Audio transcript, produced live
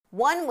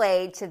One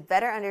way to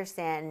better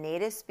understand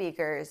native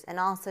speakers and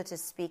also to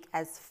speak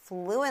as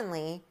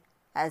fluently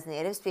as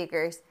native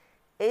speakers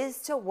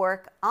is to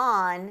work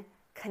on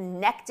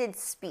connected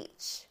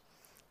speech.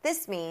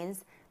 This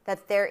means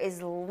that there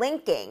is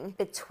linking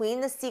between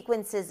the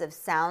sequences of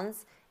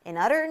sounds in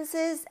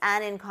utterances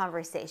and in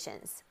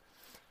conversations.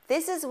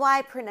 This is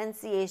why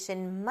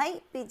pronunciation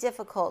might be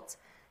difficult,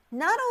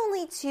 not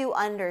only to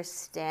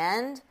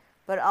understand,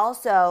 but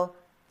also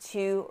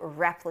to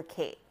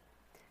replicate.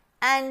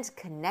 And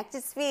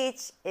connected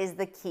speech is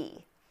the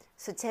key.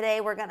 So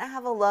today we're going to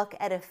have a look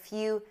at a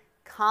few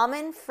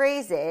common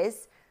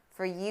phrases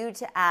for you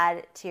to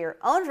add to your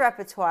own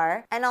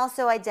repertoire and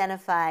also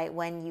identify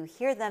when you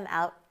hear them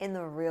out in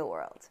the real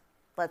world.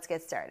 Let's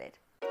get started.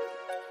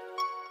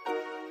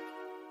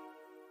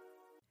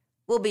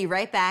 We'll be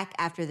right back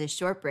after this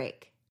short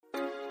break.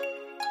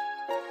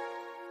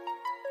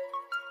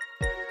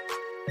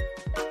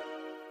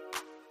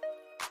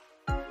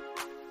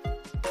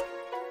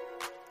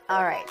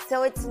 All right,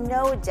 so it's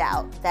no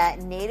doubt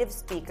that native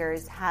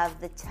speakers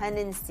have the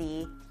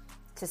tendency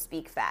to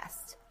speak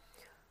fast.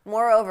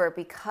 Moreover,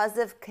 because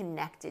of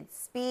connected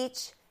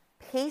speech,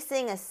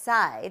 pacing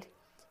aside,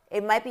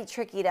 it might be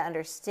tricky to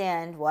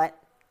understand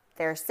what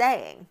they're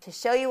saying. To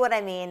show you what I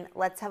mean,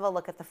 let's have a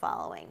look at the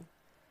following.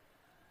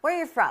 Where are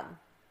you from?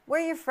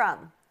 Where are you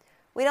from?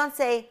 We don't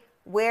say,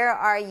 where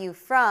are you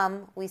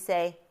from? We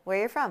say, where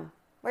are you from?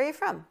 Where are you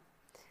from?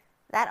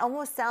 That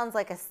almost sounds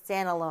like a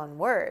standalone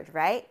word,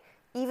 right?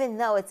 Even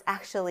though it's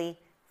actually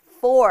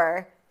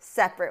 4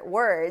 separate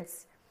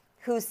words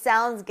whose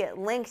sounds get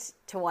linked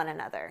to one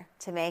another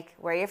to make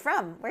where you're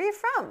from, where you're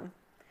from,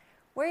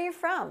 where you're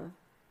from.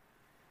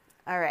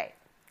 All right,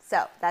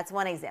 so that's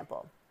one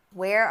example.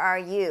 Where are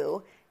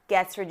you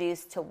gets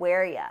reduced to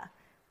where ya,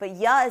 but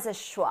ya is a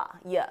schwa,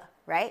 ya,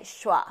 right?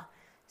 Schwa,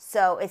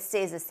 so it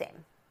stays the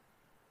same.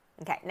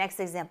 Okay, next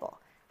example.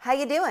 How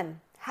you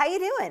doing? How you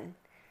doing?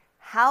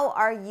 How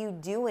are you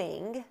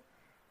doing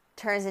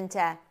turns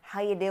into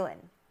how you doing.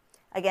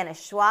 Again, a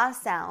schwa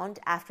sound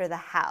after the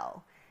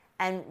how.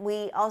 And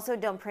we also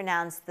don't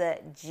pronounce the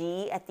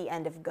G at the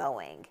end of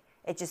going.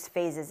 It just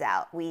phases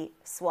out. We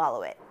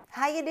swallow it.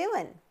 How you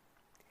doing?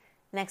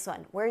 Next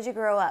one. Where'd you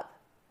grow up?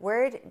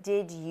 Where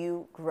did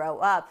you grow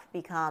up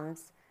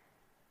becomes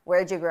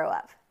where'd you grow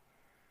up?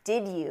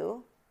 Did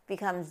you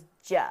becomes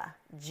ja,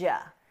 ja.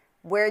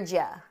 Where'd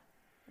ya?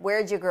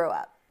 Where'd you grow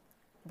up?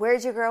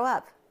 Where'd you grow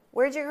up?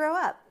 Where'd you grow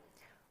up?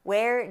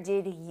 Where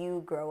did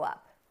you grow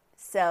up?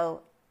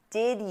 So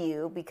did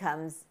you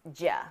becomes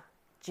ja,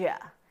 ja.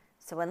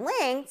 So when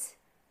linked,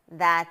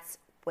 that's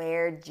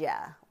where'd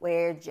ya,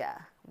 where'd ya,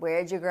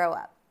 where'd you grow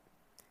up?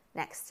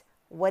 Next,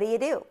 what do you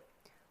do?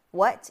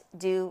 What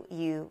do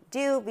you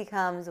do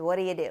becomes what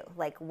do you do?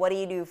 Like, what do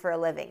you do for a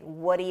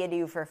living? What do you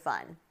do for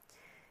fun?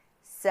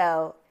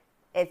 So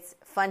it's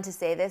fun to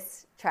say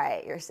this. Try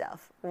it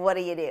yourself. What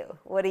do you do?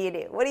 What do you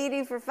do? What do you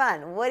do for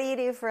fun? What do you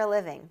do for a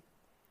living?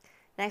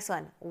 Next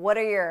one, what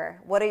are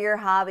your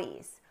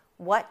hobbies?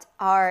 What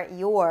are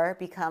your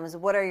becomes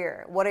what are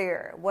your.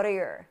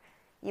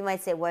 You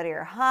might say, what are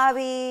your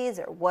hobbies?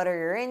 Or what are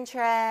your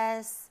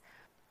interests?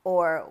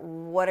 Or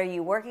what are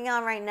you working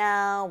on right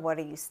now? What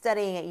are you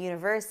studying at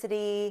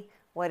university?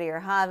 What are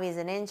your hobbies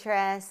and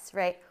interests,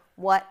 right?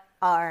 What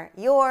are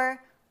your.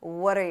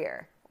 All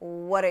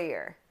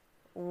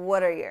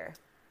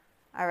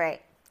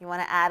right, you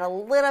want to add a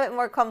little bit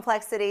more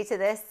complexity to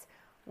this.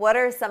 What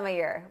are some of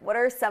your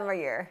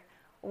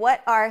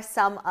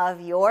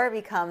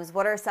becomes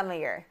what are some of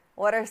your.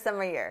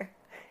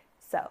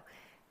 So,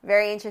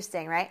 very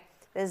interesting, right?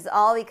 This is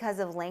all because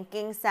of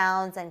linking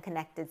sounds and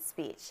connected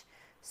speech.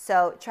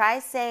 So try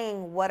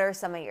saying what are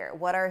some of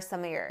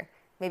your,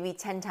 maybe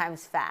 10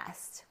 times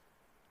fast.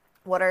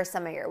 What are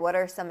some of your.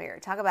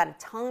 Talk about a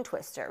tongue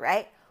twister,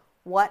 right?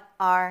 What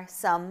are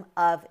some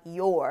of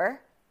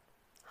your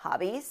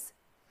hobbies?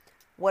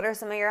 What are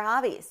some of your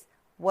hobbies?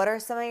 What are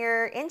some of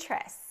your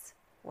interests?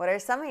 What are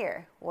some of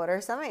your.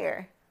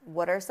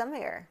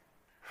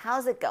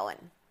 How's it going?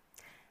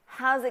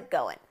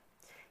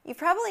 You've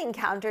probably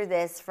encountered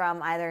this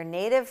from either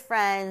native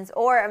friends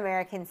or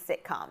American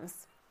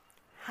sitcoms.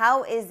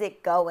 How is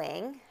it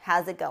going?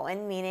 How's it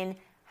going? Meaning,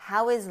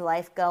 how is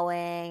life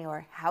going?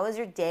 Or how is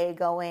your day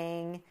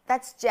going?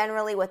 That's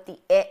generally what the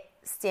it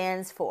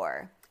stands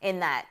for in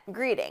that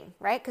greeting,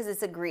 right? Because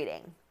it's a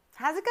greeting.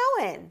 How's it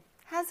going?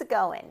 How's it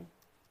going?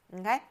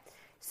 Okay?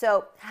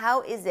 So,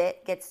 how is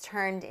it gets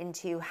turned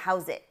into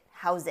how's it?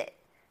 How's it?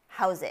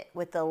 How's it?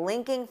 With the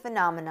linking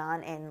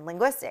phenomenon in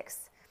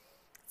linguistics.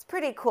 It's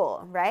pretty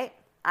cool, right?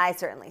 I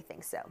certainly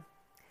think so.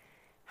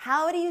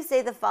 How do you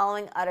say the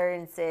following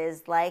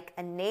utterances like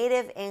a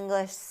native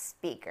English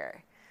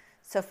speaker?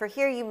 So for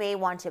here, you may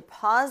want to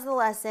pause the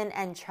lesson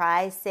and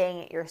try saying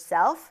it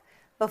yourself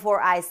before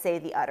I say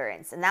the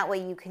utterance. And that way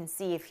you can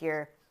see if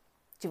you're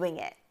doing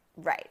it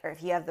right or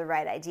if you have the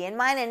right idea in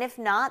mind. And if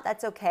not,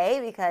 that's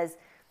okay because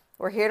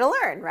we're here to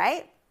learn,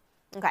 right?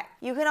 Okay.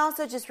 You can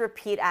also just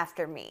repeat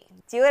after me.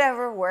 Do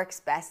whatever works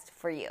best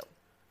for you.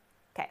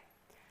 Okay.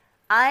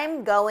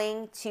 I'm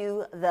going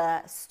to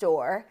the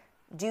store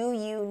Do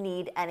you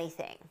need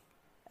anything?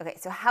 Okay,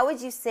 so how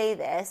would you say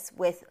this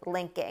with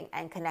linking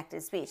and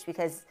connected speech?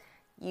 Because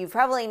you've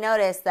probably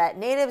noticed that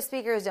native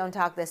speakers don't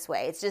talk this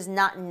way. It's just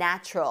not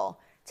natural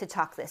to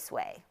talk this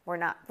way. We're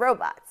not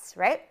robots,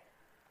 right?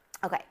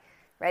 Okay,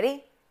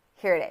 ready?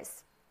 Here it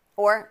is.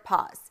 Or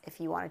pause if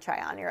you want to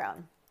try on your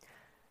own.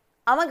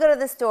 I'm going to go to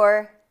the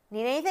store.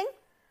 Need anything?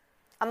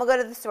 I'm going to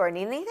go to the store.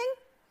 Need anything?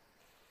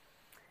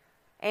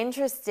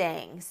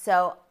 Interesting.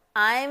 So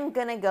I'm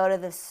going to go to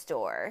the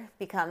store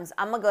becomes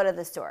I'm going to go to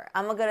the store.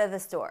 I'm going to go to the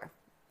store.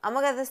 I'm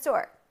going to go to the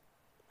store.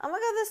 I'm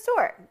going to go to the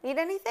store. Need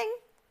anything?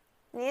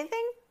 Need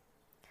anything?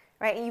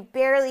 Right? And you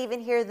barely even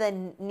hear the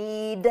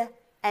need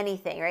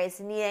anything, right?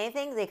 So need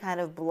anything, they kind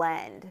of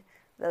blend,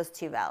 those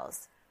two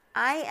vowels.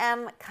 I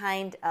am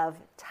kind of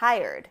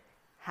tired.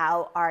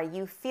 How are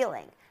you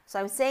feeling? So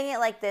I'm saying it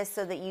like this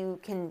so that you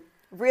can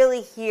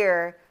really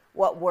hear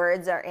what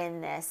words are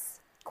in this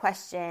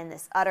question,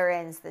 this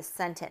utterance, this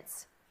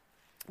sentence.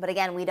 But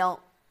again, we don't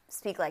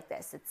speak like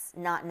this. It's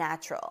not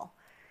natural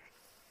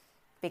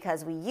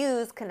because we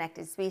use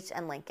connected speech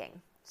and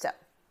linking. So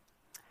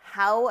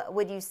how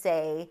would you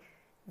say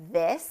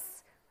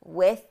this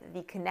with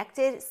the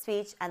connected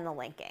speech and the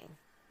linking?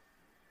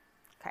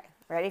 Okay,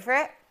 ready for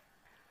it?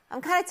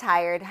 I'm kind of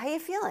tired. How you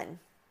feeling?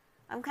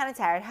 I'm kind of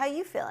tired. How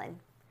you feeling?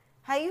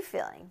 How you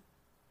feeling?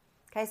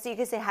 Okay, so you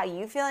could say how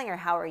you feeling or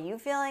how are you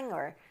feeling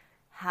or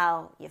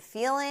how you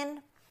feeling.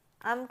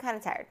 I'm kind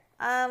of tired.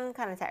 I'm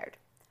kind of tired.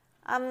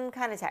 I'm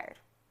kind of tired.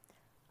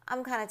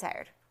 I'm kind of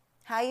tired.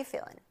 How you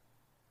feeling?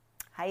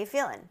 How you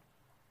feeling?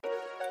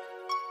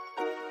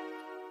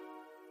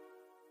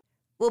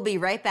 We'll be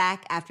right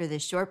back after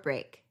this short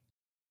break.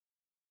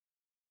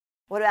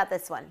 What about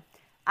this one?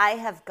 I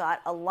have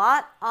got a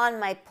lot on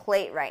my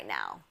plate right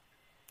now.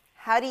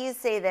 How do you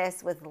say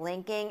this with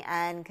linking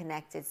and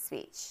connected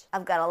speech?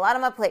 I've got a lot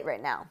on my plate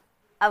right now.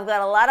 I've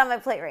got a lot on my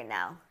plate right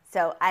now.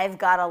 So I've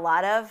got a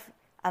lot of,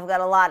 I've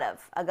got a lot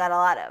of, I've got a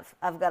lot of,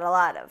 I've got a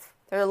lot of.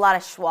 There's a lot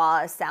of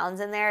schwa sounds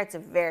in there. It's a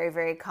very,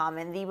 very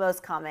common, the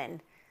most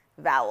common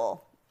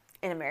vowel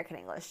in American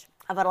English.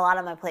 I've got a lot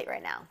on my plate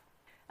right now.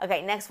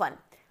 Okay, next one.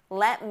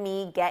 Let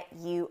me get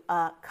you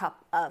a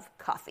cup of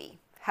coffee.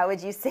 How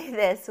would you say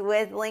this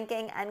with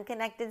linking and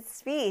connected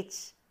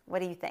speech? What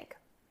do you think?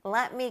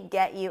 Let me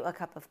get you a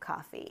cup of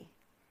coffee.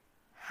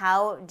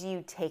 How do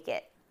you take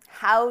it?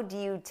 How do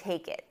you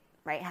take it,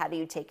 right? How do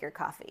you take your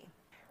coffee?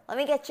 Let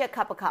me get you a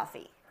cup of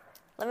coffee.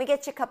 Let me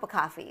get you a cup of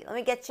coffee. Let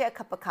me get you a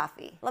cup of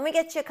coffee. Let me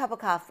get you a cup of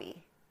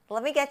coffee.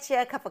 Let me get you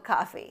a cup of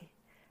coffee.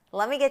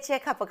 Let me get you a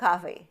cup of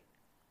coffee.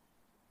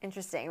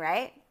 Interesting,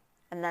 right?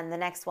 And then the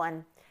next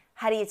one,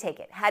 how do you take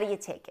it? How do you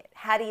take it?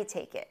 How do you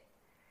take it?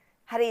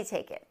 How do you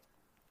take it?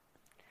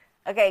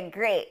 Okay,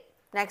 great.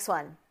 Next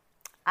one.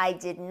 I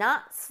did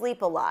not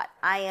sleep a lot.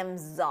 I am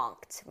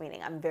zonked,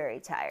 meaning I'm very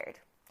tired.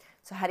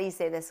 So how do you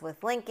say this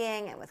with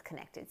linking and with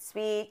connected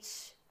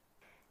speech?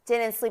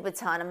 Didn't sleep a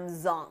ton, I'm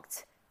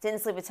zonked. Didn't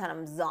sleep a ton,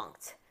 I'm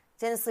zonked.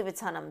 Didn't sleep a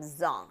ton, I'm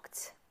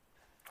zonked.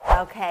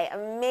 Okay,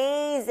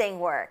 amazing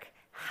work.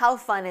 How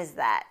fun is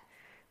that?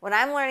 When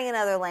I'm learning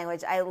another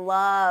language, I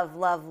love,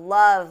 love,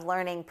 love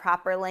learning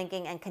proper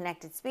linking and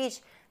connected speech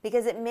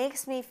because it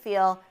makes me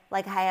feel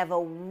like I have a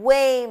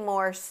way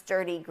more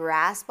sturdy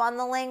grasp on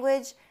the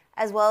language,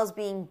 as well as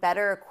being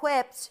better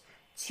equipped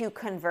to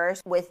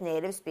converse with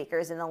native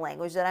speakers in the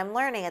language that I'm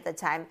learning at the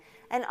time,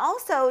 and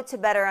also to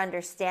better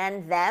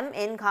understand them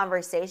in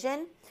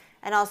conversation,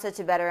 and also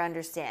to better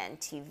understand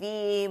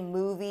TV,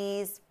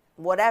 movies,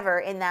 whatever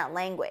in that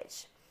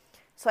language.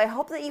 So I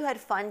hope that you had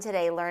fun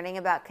today learning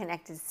about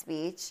connected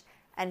speech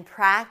and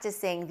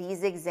practicing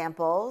these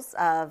examples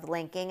of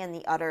linking and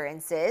the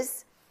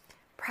utterances.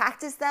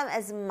 Practice them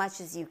as much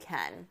as you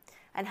can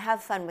and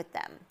have fun with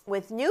them.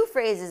 With new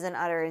phrases and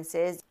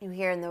utterances you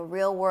hear in the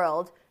real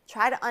world,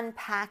 try to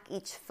unpack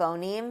each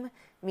phoneme,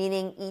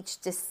 meaning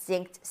each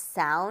distinct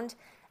sound,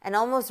 and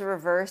almost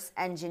reverse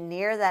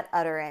engineer that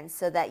utterance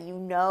so that you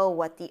know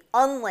what the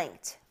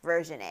unlinked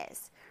version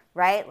is,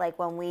 right? Like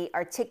when we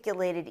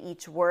articulated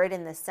each word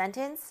in the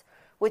sentence,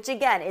 which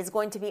again is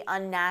going to be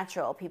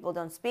unnatural. People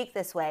don't speak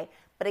this way,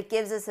 but it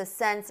gives us a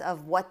sense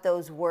of what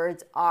those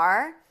words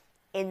are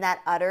in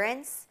that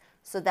utterance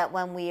so that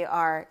when we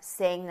are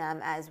saying them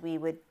as we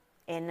would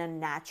in a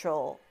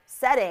natural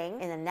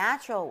setting, in a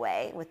natural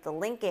way with the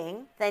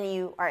linking, then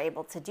you are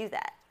able to do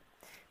that.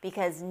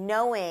 Because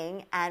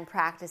knowing and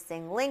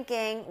practicing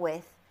linking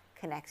with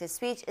connected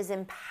speech is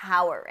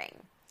empowering.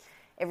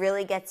 It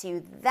really gets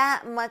you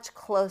that much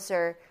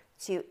closer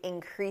to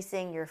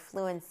increasing your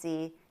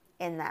fluency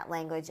in that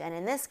language, and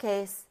in this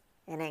case,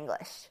 in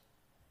English.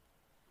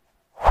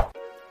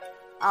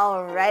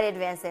 All right,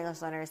 advanced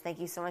English learners, thank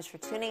you so much for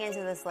tuning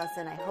into this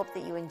lesson. I hope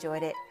that you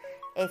enjoyed it.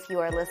 If you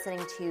are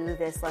listening to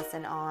this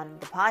lesson on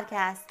the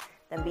podcast,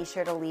 then be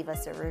sure to leave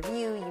us a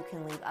review. You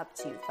can leave up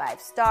to 5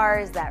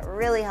 stars. That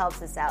really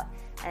helps us out.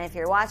 And if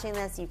you're watching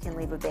this, you can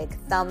leave a big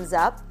thumbs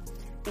up.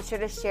 Be sure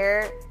to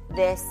share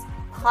this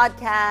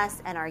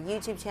podcast and our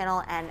YouTube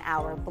channel and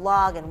our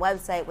blog and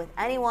website with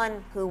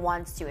anyone who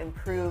wants to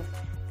improve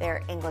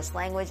their English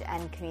language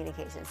and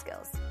communication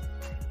skills.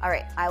 All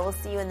right, I will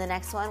see you in the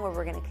next one where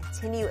we're going to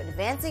continue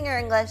advancing your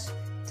English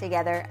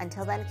together.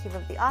 Until then, keep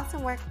up the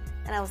awesome work,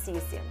 and I will see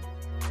you soon.